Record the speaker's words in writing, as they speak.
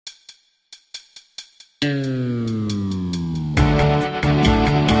Hey,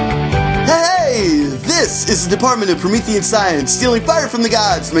 this is the Department of Promethean Science, stealing fire from the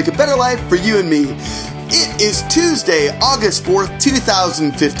gods to make a better life for you and me. It is Tuesday, August 4th,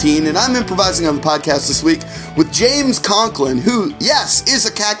 2015, and I'm improvising on the podcast this week with James Conklin, who, yes, is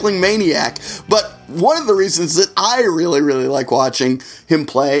a cackling maniac, but one of the reasons that I really like watching him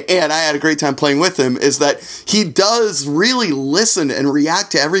play, and I had a great time playing with him, is that he does really listen and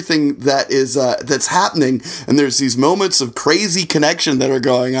react to everything that is that's happening, and there's these moments of crazy connection that are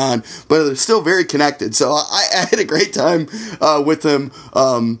going on, but they're still very connected. So I had a great time with him,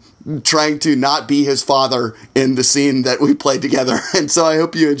 trying to not be his father in the scene that we played together, and so I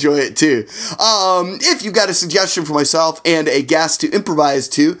hope you enjoy it too. If you've got a suggestion for myself and a guest to improvise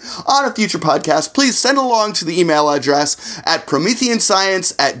to on a future podcast, please send along to the email address at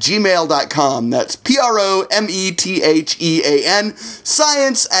prometheanscience@gmail.com. That's PROMETHEAN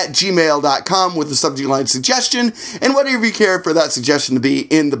science@gmail.com with the subject line suggestion and whatever you care for that suggestion to be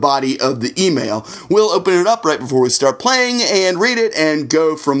in the body of the email. We'll open it up right before we start playing and read it and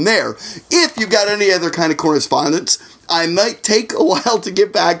go from there. If you've got any other kind of correspondence, I might take a while to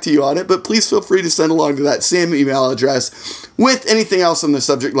get back to you on it, but please feel free to send along to that same email address with anything else on the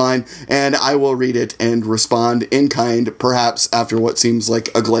subject line, and I will read it and respond in kind, perhaps after what seems like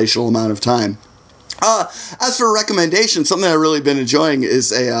a glacial amount of time. As for recommendations, something I've really been enjoying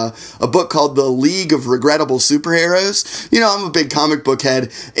is a book called The League of Regrettable Superheroes. You know, I'm a big comic book head,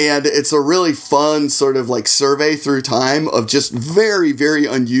 and it's a really fun sort of like survey through time of just very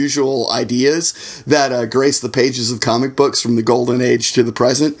unusual ideas that grace the pages of comic books from the golden age to the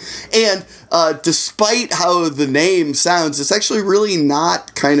present. And despite how the name sounds, it's actually really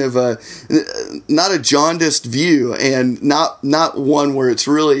not kind of not a jaundiced view, and not one where it's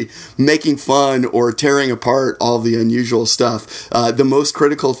really making fun or tearing apart all the unusual stuff. The most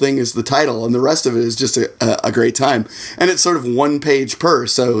critical thing is the title, and the rest of it is just a great time. And it's sort of one page per,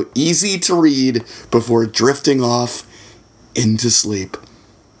 so easy to read before drifting off into sleep.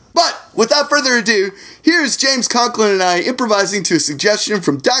 But without further ado, here's James Conklin and I improvising to a suggestion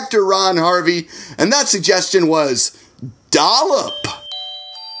from Dr. Ron Harvey, and that suggestion was dollop.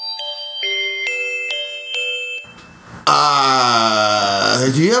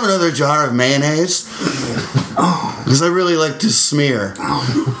 Do you have another jar of mayonnaise? Because I really like to smear.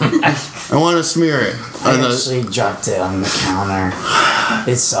 I want to smear it. I actually dropped it on the counter.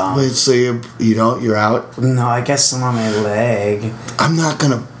 It's Wait, so you're out? No, I guess I'm on my leg. I'm not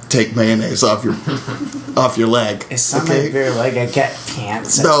gonna take mayonnaise off your leg. It's on my bare leg. I got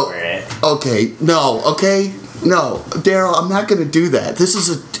pants. No. Okay. No. Okay. No, Daryl. I'm not gonna do that. This is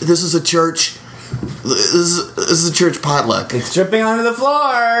a church. This is a church potluck. It's dripping onto the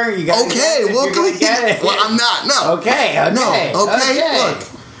floor. You got okay. Well, get it. Well, I'm not. No. Okay. No. Okay. Look.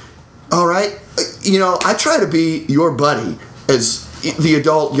 All right. I try to be your buddy as the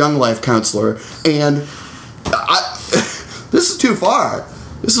adult young life counselor, and this is too far.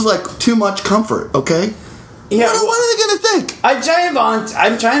 This is like too much comfort. Okay. Yeah. What are they gonna think? I'm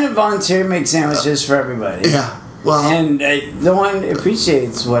trying to volunteer to make sandwiches for everybody. Yeah. Well, and no one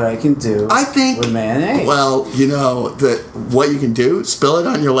appreciates what I can do. I think with mayonnaise. Well, that what you can do, spill it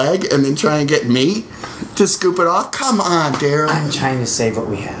on your leg, and then try and get me to scoop it off. Come on, Darren. I'm trying to save what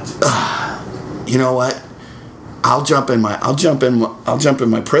we have. You know what? I'll jump in my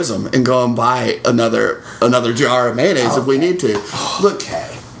Prism and go and buy another jar of mayonnaise if we need to. Look,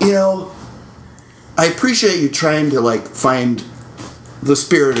 I appreciate you trying to find the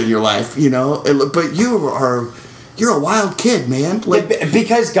spirit in your life, but you're a wild kid, man.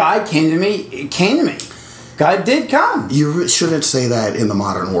 Because God came to me. God did come. You shouldn't say that in the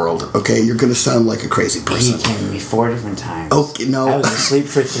modern world, okay? You're going to sound like a crazy person. He came to me 4 different times. Okay, no. I was asleep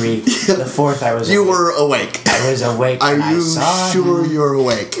for 3. The 4th, I was You were awake. I was awake. Are you sure you're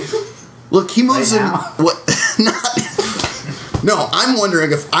awake? Look, he moves in. What? No, I'm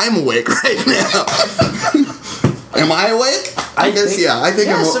wondering if I'm awake right now. Am I awake? I guess. I think.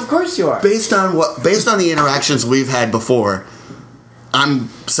 Yes, of course you are. Based on the interactions we've had before, I'm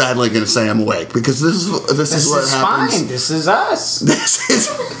sadly going to say I'm awake because this is what happens. Fine. This is us.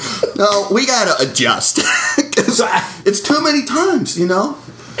 No, we got to adjust. It's too many times,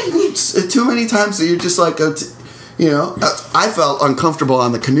 It's too many times that you're just like, I felt uncomfortable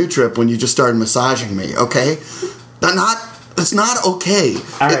on the canoe trip when you just started massaging me. Okay, it's not okay.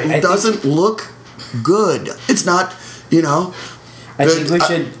 Right, it doesn't look good. It's not. I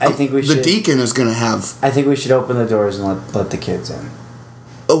think we should. The deacon is going to have. I think we should open the doors and let the kids in.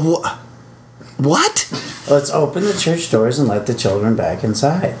 What? Let's open the church doors and let the children back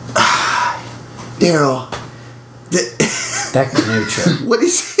inside. Daryl. That canoe trip. What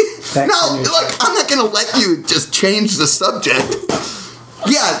is he? I'm not going to let you just change the subject.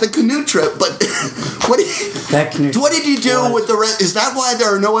 Yeah, the canoe trip, but what did you do with the rest? Is that why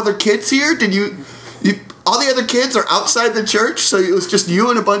there are no other kids here? Did you all the other kids are outside the church, so it was just you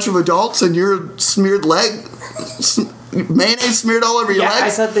and a bunch of adults and your smeared leg, mayonnaise smeared all over your legs? Yeah, I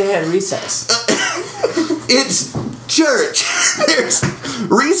thought they had recess. It's church.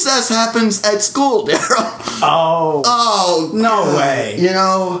 Recess happens at school, Daryl. Oh, no way. You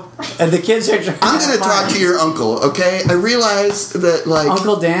know, and the kids are. I'm going to talk to your uncle. Okay, I realize that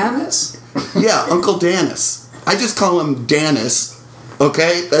Uncle Danis. Yeah, Uncle Danis. I just call him Danis.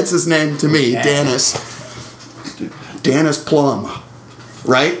 Okay, that's his name to me, Danis. Danis Plum,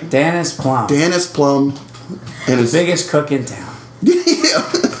 right? Danis Plum. Danis Plum, and the biggest cook in town. Yeah.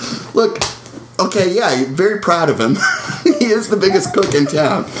 Look. Okay, yeah, you're very proud of him. He is the biggest cook in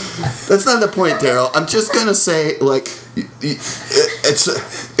town. That's not the point, Daryl. I'm just gonna say,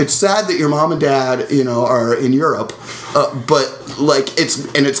 it's sad that your mom and dad, are in Europe, but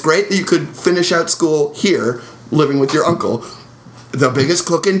it's great that you could finish out school here, living with your uncle, the biggest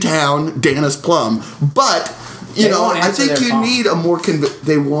cook in town, Danis Plum. But I think you need a more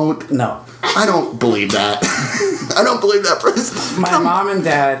they won't. No. I don't believe that. I don't believe that person. My mom and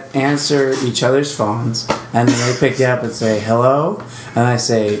dad answer each other's phones, and then they pick you up and say, hello, and I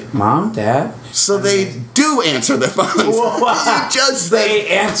say, Mom, Dad? So they do answer their phones. They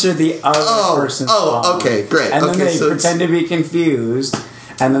answer the other person's phone. Oh, okay, great. And then they pretend to be confused,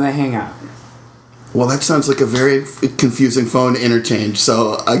 and then they hang up. Well, that sounds like a very confusing phone interchange,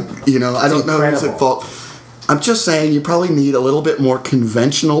 so I don't know who's at fault. I'm just saying you probably need a little bit more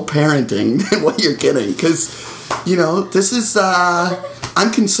conventional parenting than what you're getting. Because, this is...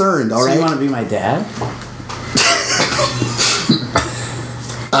 I'm concerned, all right? So you want to be my dad?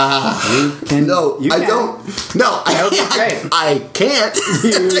 No, I don't. No, I can't.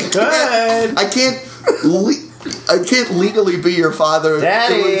 You could. I can't legally be your father.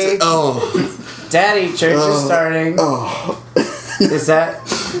 Daddy. Daddy, church is starting. Is that...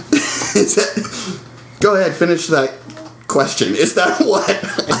 Go ahead, finish that question. Is that what?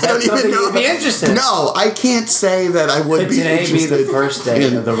 I don't even know. You'd be interested. No, I can't say that I would be today interested. Today be the first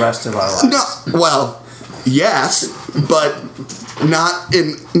day of the rest of our lives? No, well, yes, but not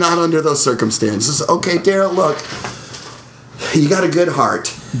under those circumstances. Okay, Daryl, look, you got a good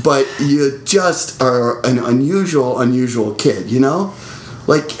heart, but you just are an unusual kid,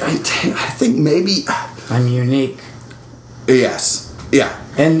 I think maybe... I'm unique. Yes, yeah.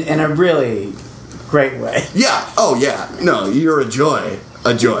 In a really... great way. Yeah. Oh, yeah. No, you're a joy.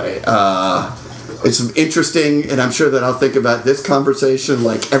 It's interesting, and I'm sure that I'll think about this conversation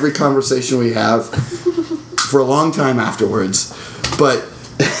like every conversation we have for a long time afterwards. But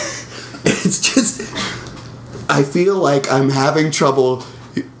it's just, I feel like I'm having trouble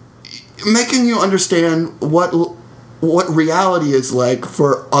making you understand what reality is like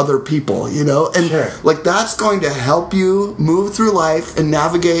for other people, and sure. That's going to help you move through life and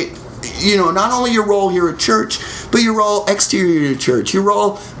navigate. Not only your role here at church, but your role exterior to church, your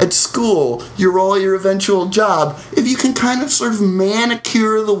role at school, your role at your eventual job. If you can kind of sort of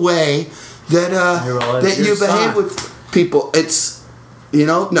manicure the way that you behave with people, it's,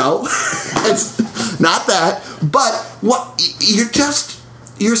 no, it's not that. But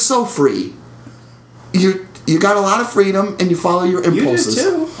you're so free. You got a lot of freedom, and you follow your impulses. You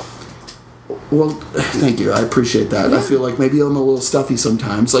do too. Well, thank you. I appreciate that. Yeah. I feel like maybe I'm a little stuffy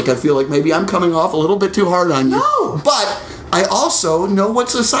sometimes. I feel like maybe I'm coming off a little bit too hard on you. No! But I also know what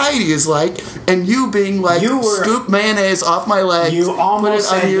society is like, and you being scoop mayonnaise off my legs. You almost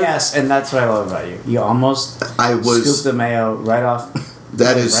said yes, and that's what I love about you. You almost scooped the mayo right off.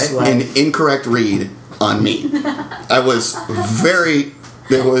 That is an incorrect read on me.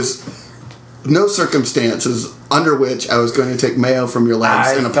 There was no circumstances under which I was going to take mayo from your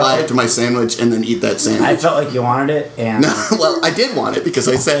legs and apply it to my sandwich and then eat that sandwich. I felt like you wanted it, and well, I did want it because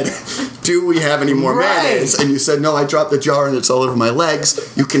I said, "Do we have any more mayonnaise?" And you said, "No, I dropped the jar and it's all over my legs.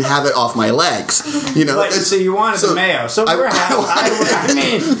 You can have it off my legs." So you wanted the mayo. So we're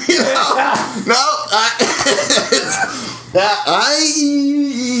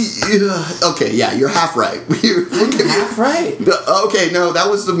okay, yeah, you're half right. Half right. Okay, no, that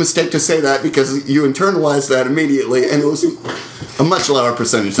was the mistake to say that because you internalized that immediately, and it was a much lower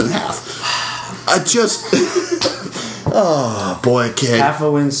percentage than half. Oh boy, kid. Half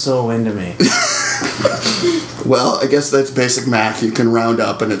a win's still a win to me. Well, I guess that's basic math. You can round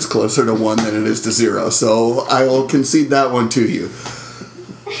up, and it's closer to 1 than it is to 0. So I will concede that one to you.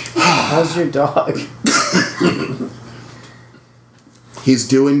 How's your dog? He's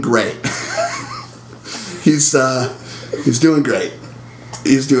doing great. He's doing great.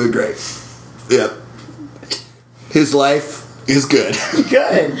 He's doing great. Yep. His life is good.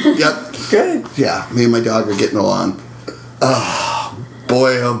 Good. Yep. Good. Yeah, me and my dog are getting along. Oh,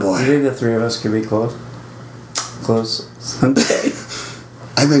 boy, oh boy. Do you think the three of us could be close? Close someday?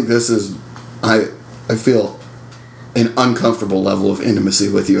 I think this is... I feel an uncomfortable level of intimacy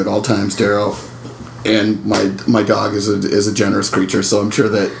with you at all times, Daryl. And my dog is a generous creature, so I'm sure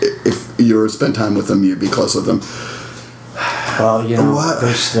that if you were to spend time with him, you'd be close with him. Well,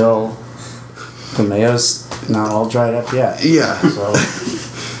 there's still... The mayo's not all dried up yet. Yeah. So...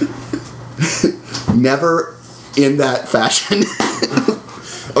 Never in that fashion.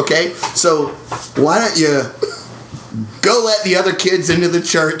 Okay? So, why don't you go let the other kids into the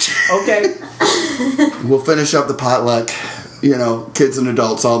church? Okay. We'll finish up the potluck. Kids and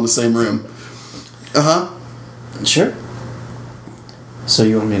adults all in the same room. Uh-huh. Sure. So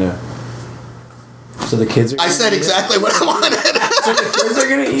you want me to... So the kids are... I said exactly what I wanted. So the kids are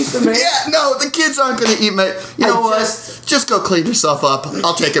going to eat the mayo? Yeah, no, the kids aren't going to eat mayo. You know what? Just go clean yourself up.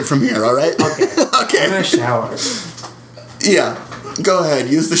 I'll take it from here, all right? Okay. Okay. I'm going to shower. Yeah. Go ahead.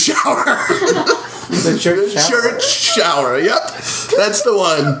 Use the shower. The church shower? Church shower. Yep. That's the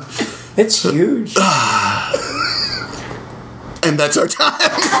one. It's huge. And that's our time.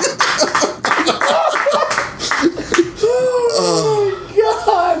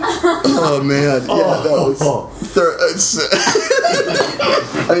 Oh man, yeah, that was.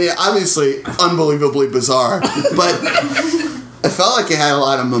 I mean, obviously, unbelievably bizarre, but I felt like it had a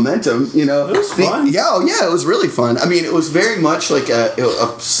lot of momentum. It was fun. Yeah, it was really fun. I mean, it was very much like a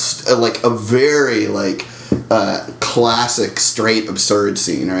very classic straight absurd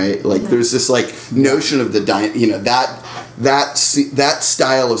scene, right? Like there's this notion of the that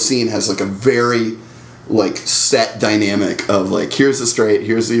style of scene has a very set dynamic of here's the straight,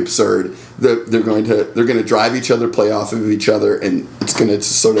 here's the absurd. They're going to drive each other, play off of each other, and it's going to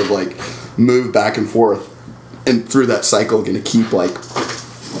sort of move back and forth, and through that cycle, going to keep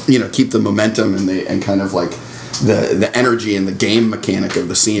keep the momentum and kind of the energy and the game mechanic of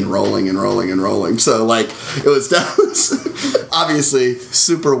the scene rolling and rolling and rolling. So that was obviously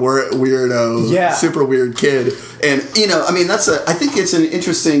super weirdo, super weird kid, and I think it's an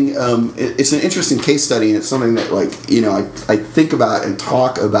interesting case study, and it's something that I think about and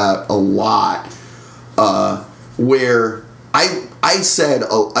talk about a lot, where I said,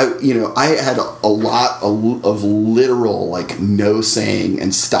 I had a lot of literal no saying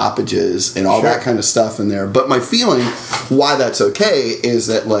and stoppages and all that kind of stuff in there. But my feeling why that's okay is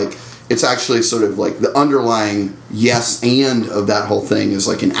that it's actually sort of the underlying yes and of that whole thing is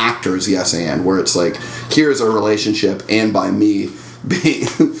an actor's yes and, where it's here's our relationship, and by me being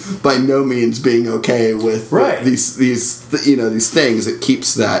by no means being okay with these things. It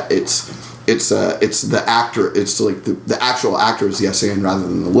keeps that it's the actor. It's the actual actor's yes and rather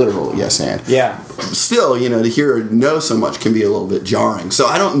than the literal yes and. Yeah. Still, to hear a no so much can be a little bit jarring. So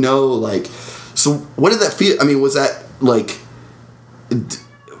I don't know. So what did that feel? I mean, was that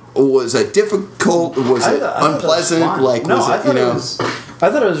was that difficult? Was it unpleasant? I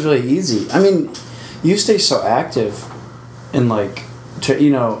thought it was really easy. I mean, you stay so active, and not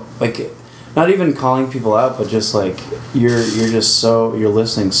even calling people out, but just you're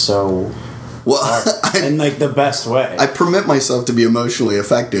listening so well, in the best way. I permit myself to be emotionally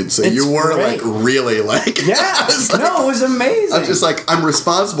affected, so you were really yeah. It was amazing. I'm just I'm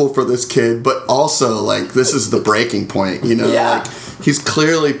responsible for this kid, but also this is the breaking point. Yeah. He's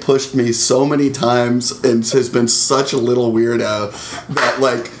clearly pushed me so many times and has been such a little weirdo that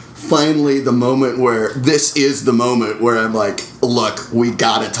finally the moment where this is the moment where I'm look, we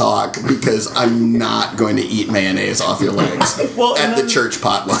gotta talk, because I'm not going to eat mayonnaise off your legs the church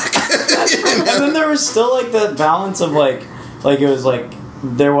potluck. And then there was still that balance of it was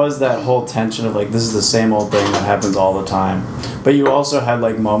there was that whole tension of this is the same old thing that happens all the time, but you also had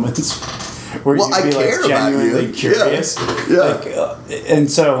moments where you'd be genuinely curious. Yeah. And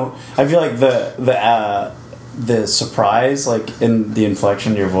so I feel the surprise in the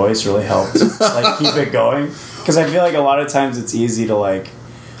inflection of your voice really helped keep it going, because I feel a lot of times it's easy to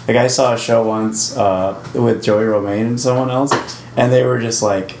I saw a show once with Joey Romaine and someone else, and they were just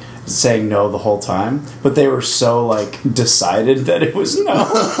saying no the whole time, but they were so decided that it was no,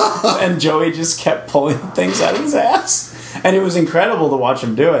 and Joey just kept pulling things out of his ass, and it was incredible to watch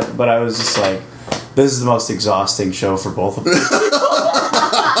him do it, but I was just this is the most exhausting show for both of us.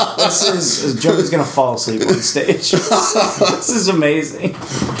 Joey's gonna fall asleep on stage. This is amazing.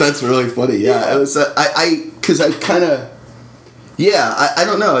 That's really funny. Yeah. It was. Because I kind of. Yeah, I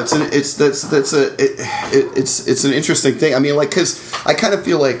don't know. It's an interesting thing. I mean, because I kind of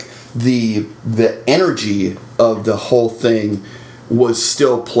feel the energy of the whole thing was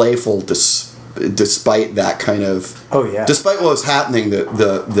still playful despite that kind of despite what was happening.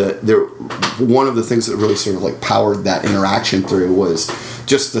 One of the things that really sort of like powered that interaction through was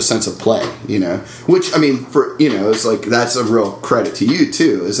just the sense of play, which I mean, for it's like that's a real credit to you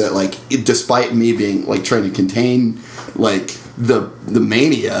too, is that like despite me being like trying to contain like the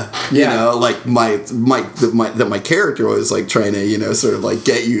mania, like my character was like trying to sort of like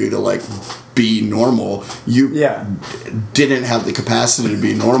get you to like be normal. You didn't have the capacity to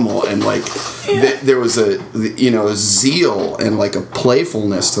be normal, and like there was a zeal and like a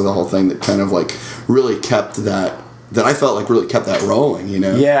playfulness to the whole thing that kind of like really kept that I felt like really kept that rolling.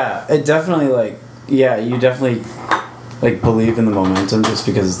 Yeah, it definitely you definitely like believe in the momentum just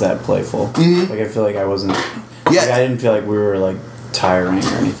because it's that playful. Like I feel like I wasn't. Yeah, I didn't feel like we were like tiring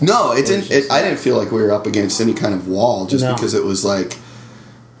or anything. No, I didn't feel like we were up against any kind of wall just because it was like.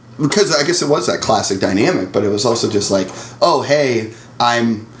 Because I guess it was that classic dynamic, but it was also just like, oh, hey,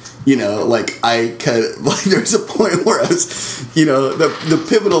 I'm, like I could, like there's a point where I was, the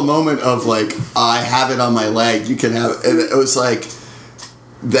pivotal moment of like, I have it on my leg, you can have, and it was like,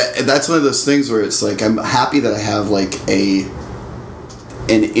 that's one of those things where it's like, I'm happy that I have like an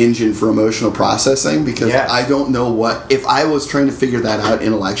engine for emotional processing, because I don't know if I was trying to figure that out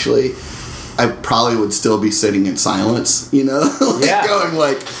intellectually, I probably would still be sitting in silence, going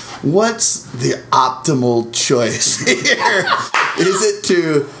like, what's the optimal choice here? Is it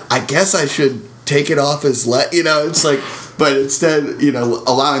to, I guess I should take it off as it's like, but instead,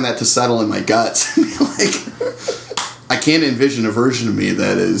 allowing that to settle in my guts, like, I can't envision a version of me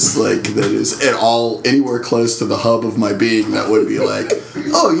that is at all anywhere close to the hub of my being that would be like,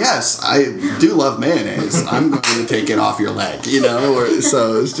 oh yes, I do love mayonnaise, I'm going to take it off your leg,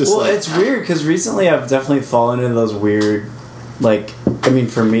 so it's just it's weird because recently I've definitely fallen into those weird, like, I mean,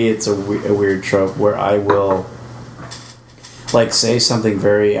 for me it's a weird trope where I will like say something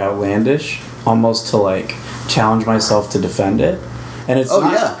very outlandish almost to like challenge myself to defend it. And it's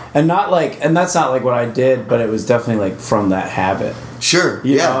and that's not like what I did, but it was definitely like from that habit. Sure.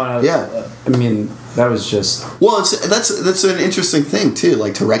 I mean, that was just that's an interesting thing too,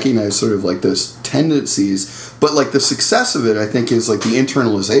 like to recognize sort of like those tendencies, but like the success of it, I think, is like the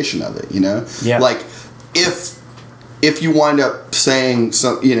internalization of it. Like if you wind up saying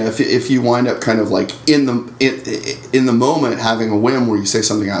some, if you wind up kind of like in the moment having a whim where you say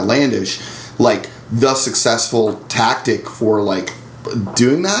something outlandish, like the successful tactic for like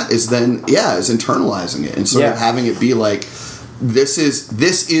doing that is then is internalizing it and sort of having it be like, this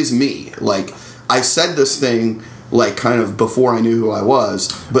is me, like I said this thing like kind of before I knew who I was,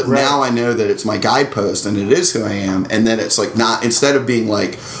 but now I know that it's my guidepost and it is who I am, and then it's like, not, instead of being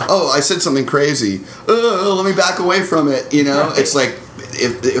like, oh, I said something crazy, let me back away from it, it's like,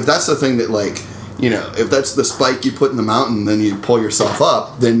 if that's the thing that like, if that's the spike you put in the mountain, then you pull yourself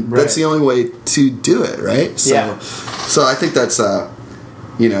up, then that's the only way to do it, right? So I think that's I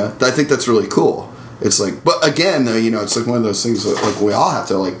think that's really cool. It's like, but again, though, it's like one of those things that like we all have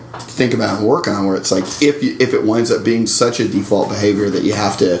to like think about and work on, where it's like if it winds up being such a default behavior that you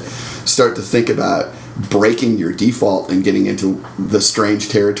have to start to think about breaking your default and getting into the strange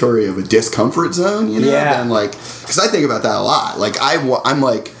territory of a discomfort zone, then like, because I think about that a lot. Like I'm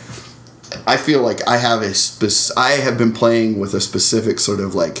like, I feel like I have been playing with a specific sort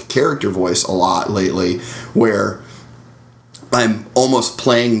of like character voice a lot lately, where I'm almost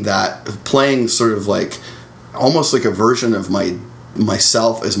playing sort of like almost like a version of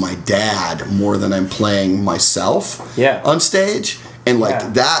myself as my dad more than I'm playing myself on stage, and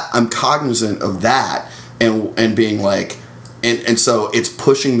like that I'm cognizant of that and being like, and so it's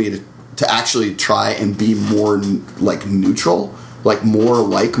pushing me to actually try and be more like neutral, like more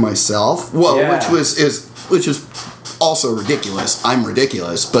like myself, which is also ridiculous. I'm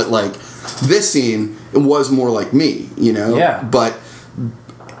ridiculous, but like this scene, it was more like me, but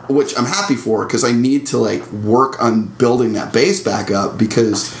which I'm happy for, because I need to like work on building that base back up,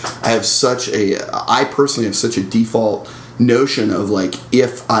 because I personally have such a default notion of like,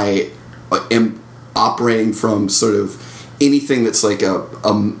 if I am operating from sort of anything that's like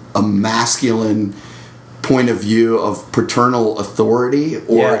a masculine point of view of paternal authority,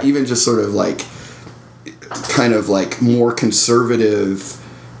 or even just sort of like kind of like more conservative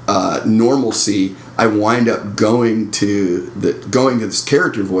normalcy, I wind up going to this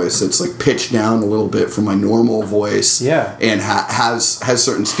character voice that's like pitched down a little bit from my normal voice, and has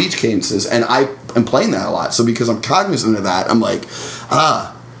certain speech cadences, and I am playing that a lot. So because I'm cognizant of that, I'm like,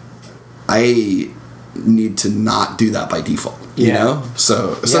 I need to not do that by default.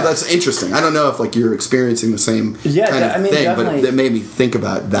 So that's interesting. I don't know if like you're experiencing the same kind of thing, definitely. But that made me think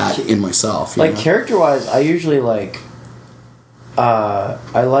about that in myself. Like character wise, I usually like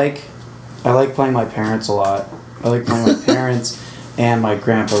I like playing my parents a lot. I like playing my parents and my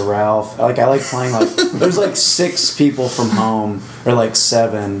grandpa Ralph. I like playing there's like 6 people from home, or like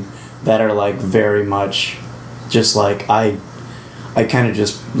 7, that are like very much just like I kind of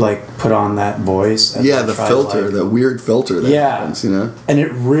just like put on that voice. And the filter, the weird filter that happens, and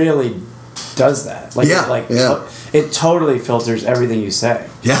it really does that. Like it totally filters everything you say.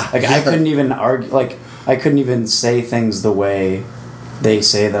 I couldn't even argue. Like I couldn't even say things the way they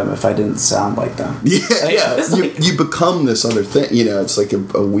say them if I didn't sound like them. You become this other thing. It's like a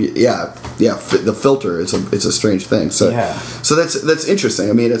weird. The filter. It's a strange thing. So that's interesting.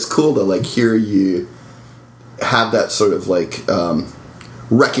 I mean, it's cool to like hear you have that sort of like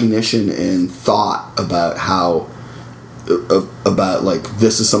recognition and thought about how about like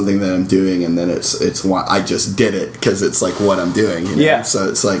this is something that I'm doing, and then it's why I just did it because it's like what I'm doing. So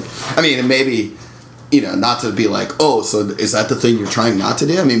it's like, I mean, maybe. Not to be like, oh, so is that the thing you're trying not to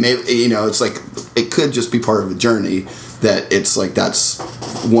do? I mean, maybe, it's like, it could just be part of a journey that it's like, that's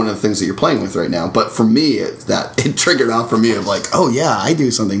one of the things that you're playing with right now. But for me, it triggered off for me of like, oh yeah, I do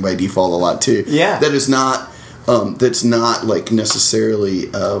something by default a lot too. Yeah. That is not, that's not like necessarily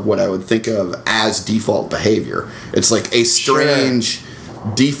what I would think of as default behavior. It's like a strange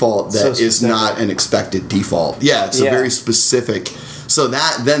default that is not an expected default. Yeah, it's a very specific. So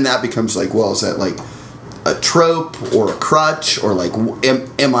that becomes like, well, is that like a trope or a crutch, or like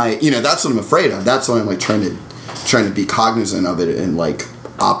am I, that's what I'm afraid of. That's why I'm like trying to be cognizant of it and like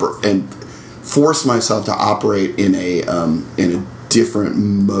operate and force myself to operate in a different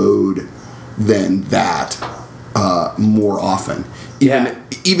mode than that more often.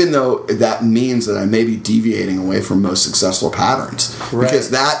 Even though that means that I may be deviating away from most successful patterns,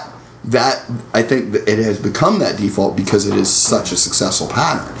 because that I think that it has become that default because it is such a successful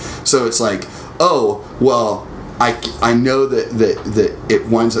pattern. So it's like, oh, well, I know that it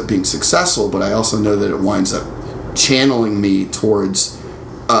winds up being successful, but I also know that it winds up channeling me towards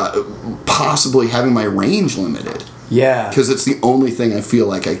possibly having my range limited. Yeah. Because it's the only thing I feel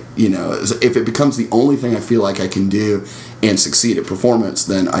like if it becomes the only thing I feel like I can do and succeed at performance,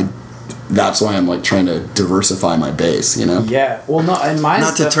 then that's why I'm like trying to diversify my base, Yeah. Well, no, and mine.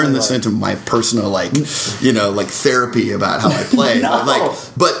 Not to turn this into my personal like therapy about how I play. No.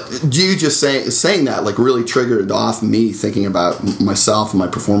 But you just saying that like really triggered off me thinking about myself and my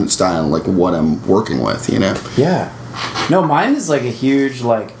performance style and like what I'm working with, Yeah. No, mine is like a huge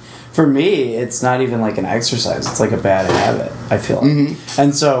like. For me, it's not even like an exercise. It's like a bad habit, I feel like. Mm-hmm.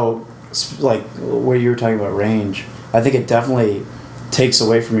 And so, like, where you were talking about range, I think it definitely takes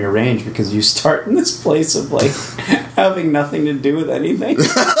away from your range because you start in this place of, like, having nothing to do with anything.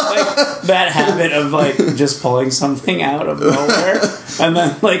 Like, that habit of, like, just pulling something out of nowhere and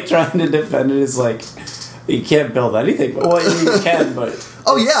then, like, trying to defend it is, like, you can't build anything. Well, you can, but...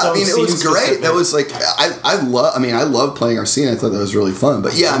 Oh yeah, I mean it was great. Specific. That was like I love playing our scene. I thought that was really fun.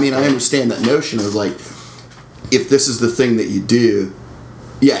 But yeah, I mean I understand that notion of like if this is the thing that you do,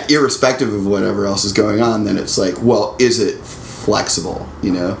 irrespective of whatever else is going on, then it's like, well, is it flexible?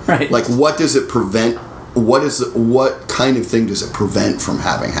 Right? Like what does it prevent? What kind of thing does it prevent from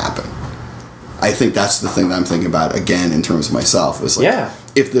having happen? I think that's the thing that I'm thinking about again in terms of myself. Is like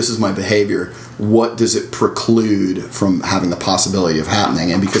if this is my behavior, what does it preclude from having the possibility of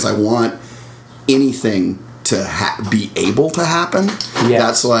happening? And because I want anything to be able to happen,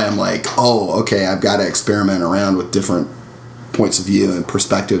 that's why I'm like, oh, okay, I've got to experiment around with different points of view and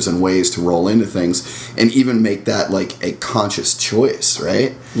perspectives and ways to roll into things and even make that like a conscious choice,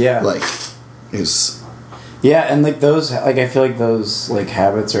 right? Yeah. Like, is... Yeah, and like those, like I feel like those like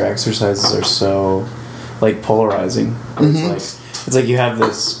habits or exercises are so like polarizing. Mm-hmm. It's like you have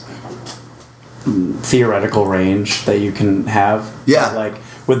this theoretical range that you can have. Yeah. But, like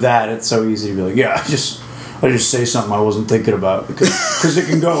with that, it's so easy to be like, I just say something I wasn't thinking about because it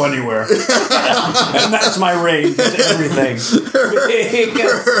can go anywhere, and that's my range. It's everything.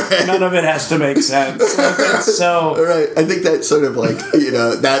 Right. None of it has to make sense. It's so right. I think that's sort of like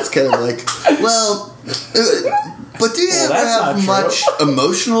that's kind of like well. But do you ever have much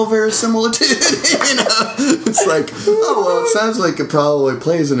emotional verisimilitude? It's like, oh well, it sounds like it probably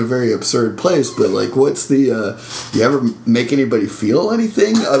plays in a very absurd place, but like, what's the? You ever make anybody feel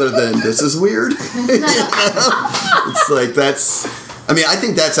anything other than this is weird? It's like that's. I mean, I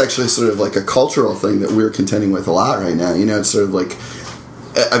think that's actually sort of like a cultural thing that we're contending with a lot right now. It's sort of like.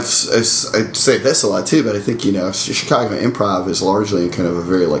 I say this a lot too, but I think Chicago improv is largely kind of a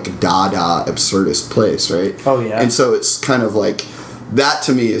very like Dada absurdist place, right? Oh yeah. And so it's kind of like that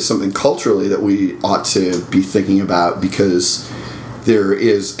to me is something culturally that we ought to be thinking about because there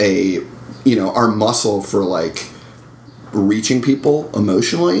is our muscle for like reaching people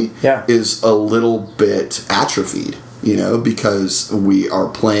emotionally is a little bit atrophied, because we are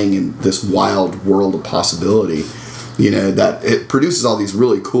playing in this wild world of possibility, that it produces all these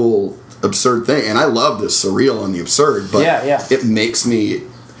really cool, absurd things. And I love the surreal and the absurd, but it makes me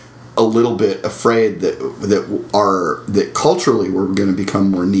a little bit afraid that culturally we're going to become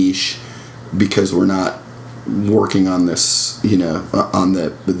more niche because we're not working on this, on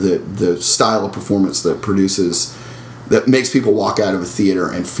the style of performance that makes people walk out of a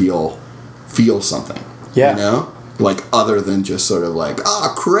theater and feel something. Like other than just sort of like,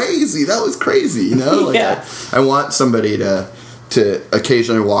 crazy, that was crazy, like I want somebody to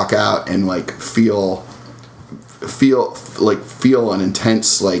occasionally walk out and like feel an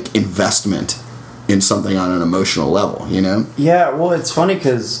intense like investment in something on an emotional level, well, it's funny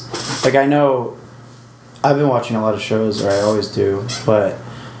because like I know I've been watching a lot of shows, or I always do, but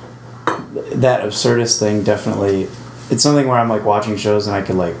that absurdist thing definitely, it's something where I'm like watching shows and I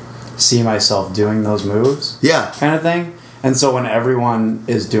could like see myself doing those moves, kind of thing. And so when everyone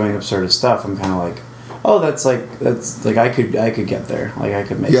is doing absurdist stuff, I'm kind of like, oh, that's like I could get there, like I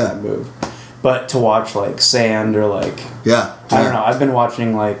could make that move. But to watch like Sand or like I don't know, I've been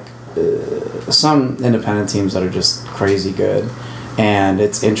watching like some independent teams that are just crazy good, and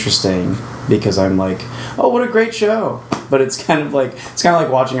it's interesting because I'm like, oh, what a great show. But it's kind of like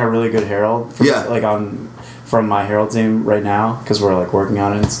watching a really good Herald from my Herald team right now, because we're like working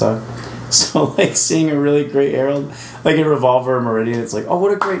on it and stuff. So like seeing a really great Herald, like in Revolver or Meridian, it's like, oh,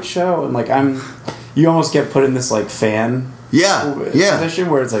 what a great show. And like you almost get put in this like fan position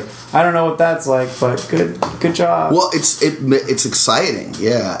where it's like, I don't know what that's like, but good job. Well, it's exciting.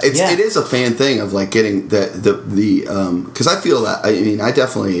 It is a fan thing of like getting the because I feel that, I mean, I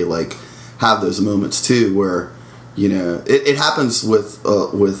definitely like have those moments too where it happens with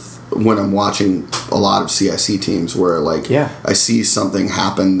when I'm watching a lot of CIC teams where like I see something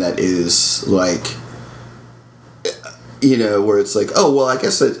happen that is like where it's like, oh, well, I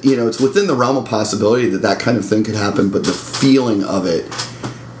guess that, it's within the realm of possibility that kind of thing could happen, but the feeling of it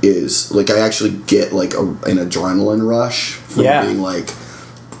is, like, I actually get, like, an adrenaline rush from being, like,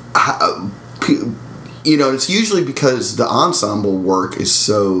 it's usually because the ensemble work is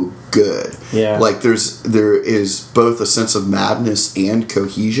so good. Like, there is both a sense of madness and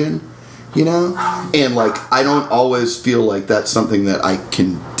cohesion, and, like, I don't always feel like that's something that I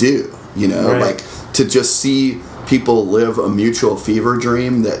can do, like, to just see people live a mutual fever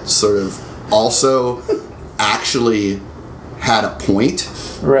dream that sort of also actually had a point,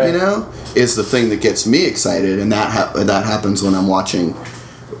 is the thing that gets me excited, and that happens when I'm watching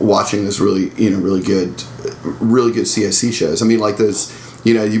this really good CSC shows. I mean, like those,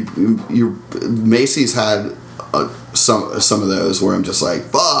 Macy's had some of those where I'm just like,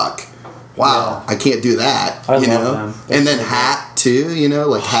 fuck, wow, I can't do that, I love them. And then Hat too,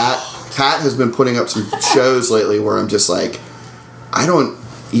 like Hat has been putting up some shows lately where I'm just like, I don't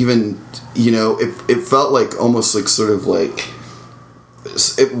even, it felt like almost like sort of like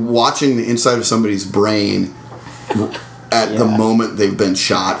watching the inside of somebody's brain at the moment they've been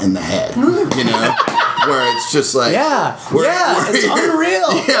shot in the head, where it's just like, it's unreal.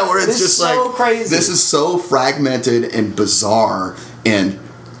 Where it's just so like, crazy. This is so fragmented and bizarre and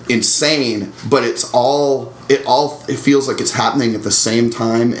insane, but it feels like it's happening at the same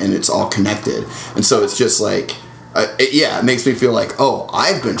time, and it's all connected. And so it's just like, it makes me feel like, oh,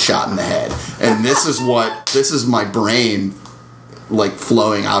 I've been shot in the head, and this is my brain like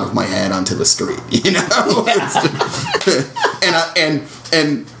flowing out of my head onto the street, and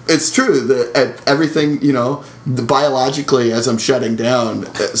it's true that everything, biologically, as I'm shutting down,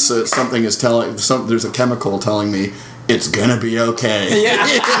 so something is there's a chemical telling me it's gonna be okay.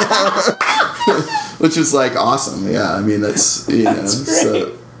 Which is like awesome. I mean, that's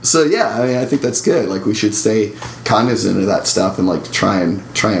great. So yeah, I mean, I think that's good. Like, we should stay cognizant of that stuff and like try and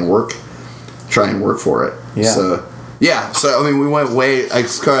work for it. So I mean, we went way like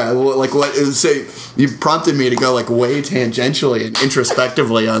what say you prompted me to go like way tangentially and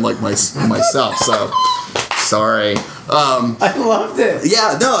introspectively on like myself. So sorry. I loved it.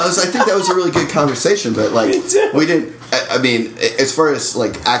 I think that was a really good conversation, but like we didn't. I mean, as far as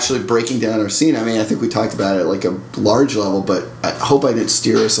like actually breaking down our scene, I mean, I think we talked about it at like a large level, but I hope I didn't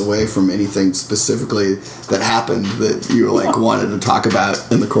steer us away from anything specifically that happened that you like wanted to talk about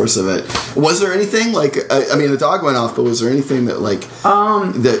in the course of it. Was there anything like, I mean, the dog went off, but was there anything that like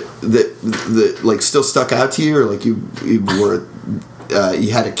that like still stuck out to you, or like you were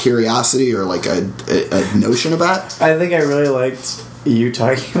you had a curiosity or like a notion about? I think I really liked you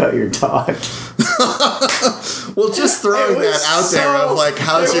talking about your dog. Well, just throwing that out there of like,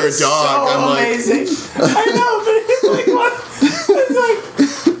 how's your dog? So I'm amazing. I know, but it's like what? It's like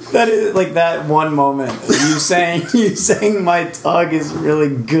that is like that one moment. You saying my dog is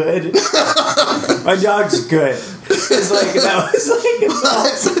really good. My dog's good. It's like that was like.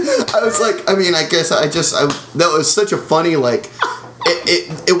 I was like, I mean, I guess that was such a funny like.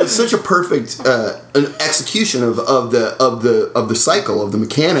 It was such a perfect an execution of the cycle of the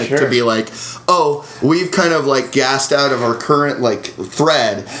mechanic to be like, oh, we've kind of like gassed out of our current like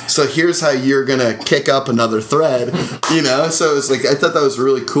thread, so here's how you're gonna kick up another thread, you know. So it was like, I thought that was a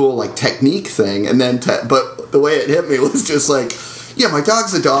really cool like technique thing, and then but the way it hit me was just like, yeah, my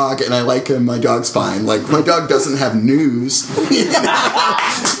dog's a dog, and I like him. My dog's fine. Like, my dog doesn't have news. You know?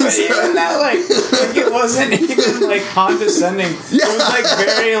 But even that, like it wasn't even, like, condescending. Yeah. It was, like,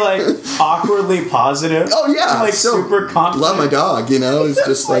 very, like, awkwardly positive. Oh, yeah. Like, so super confident. Love my dog, you know? It's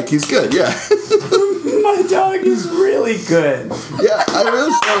just, like, he's good, yeah. My dog is really good. Yeah, I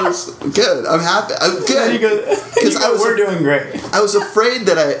really thought it was good. I'm happy. I'm good. Because we're doing great. I was afraid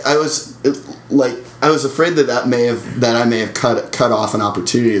that I was afraid that I may have cut off an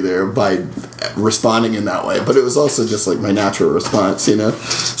opportunity there by responding in that way, but it was also just like my natural response, you know.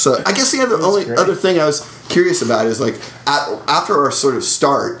 So I guess the other thing I was curious about is like after our sort of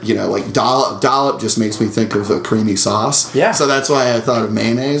start, you know, like dollop just makes me think of a creamy sauce. Yeah. So that's why I thought of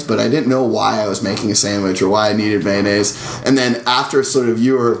mayonnaise, but I didn't know why I was making a sandwich or why I needed mayonnaise. And then after sort of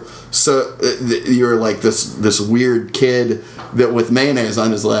you were like this weird kid that with mayonnaise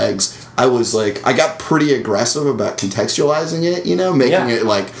on his legs. I was like, I got pretty aggressive about contextualizing it, you know, making it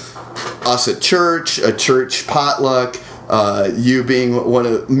like us at church, a church potluck, you being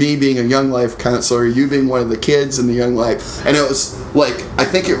me being a Young Life counselor, you being one of the kids in the Young Life. And it was like, I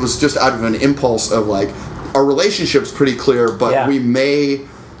think it was just out of an impulse of like, our relationship's pretty clear, but we may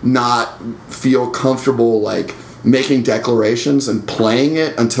not feel comfortable like making declarations and playing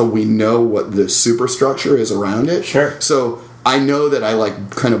it until we know what the superstructure is around it. Sure. So I know that I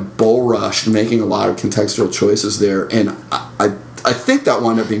like kind of bull rushed making a lot of contextual choices there, and I think that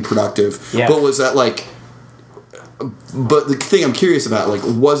wound up being productive. Yeah. But was that like? But the thing I'm curious about, like,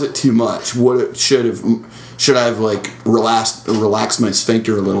 was it too much? Should I have like relaxed my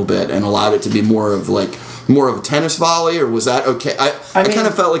sphincter a little bit and allowed it to be more of a tennis volley, or was that okay? I kind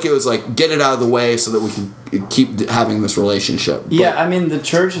of felt like it was like, get it out of the way so that we can keep having this relationship. Yeah, but I mean the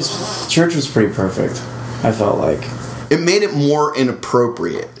church was pretty perfect. I felt like. It made it more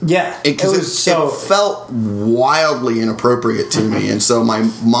inappropriate. Yeah. Because it felt wildly inappropriate to me. And so my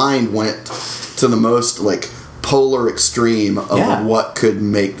mind went to the most, like, polar extreme of what could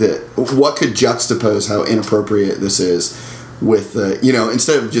juxtapose how inappropriate this is with, you know,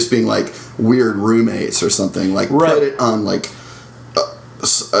 instead of just being, like, weird roommates or something. Like, put it on, like, a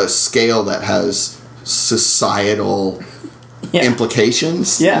scale that has societal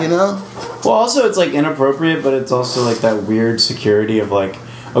implications, you know? Well, also it's like inappropriate, but it's also like that weird security of like,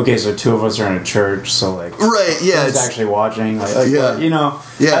 okay, so two of us are in a church, so like, who's actually watching? Like you know,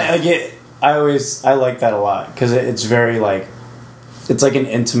 I like that a lot because it's very like, it's like an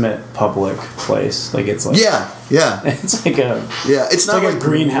intimate public place. Like it's like it's like it's not like a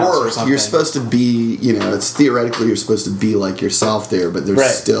greenhouse or something. You're supposed to be, you know, it's theoretically you're supposed to be like yourself there, but there's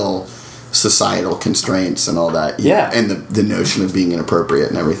still societal constraints and all that, and the notion of being inappropriate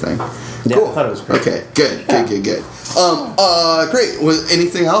and everything. Cool. I thought it was great. Okay, good. Great. Was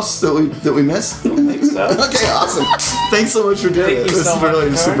anything else that we missed? I don't think so. Okay, awesome. Thanks so much for doing it. This is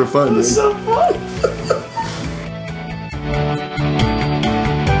really super fun. It was so fun.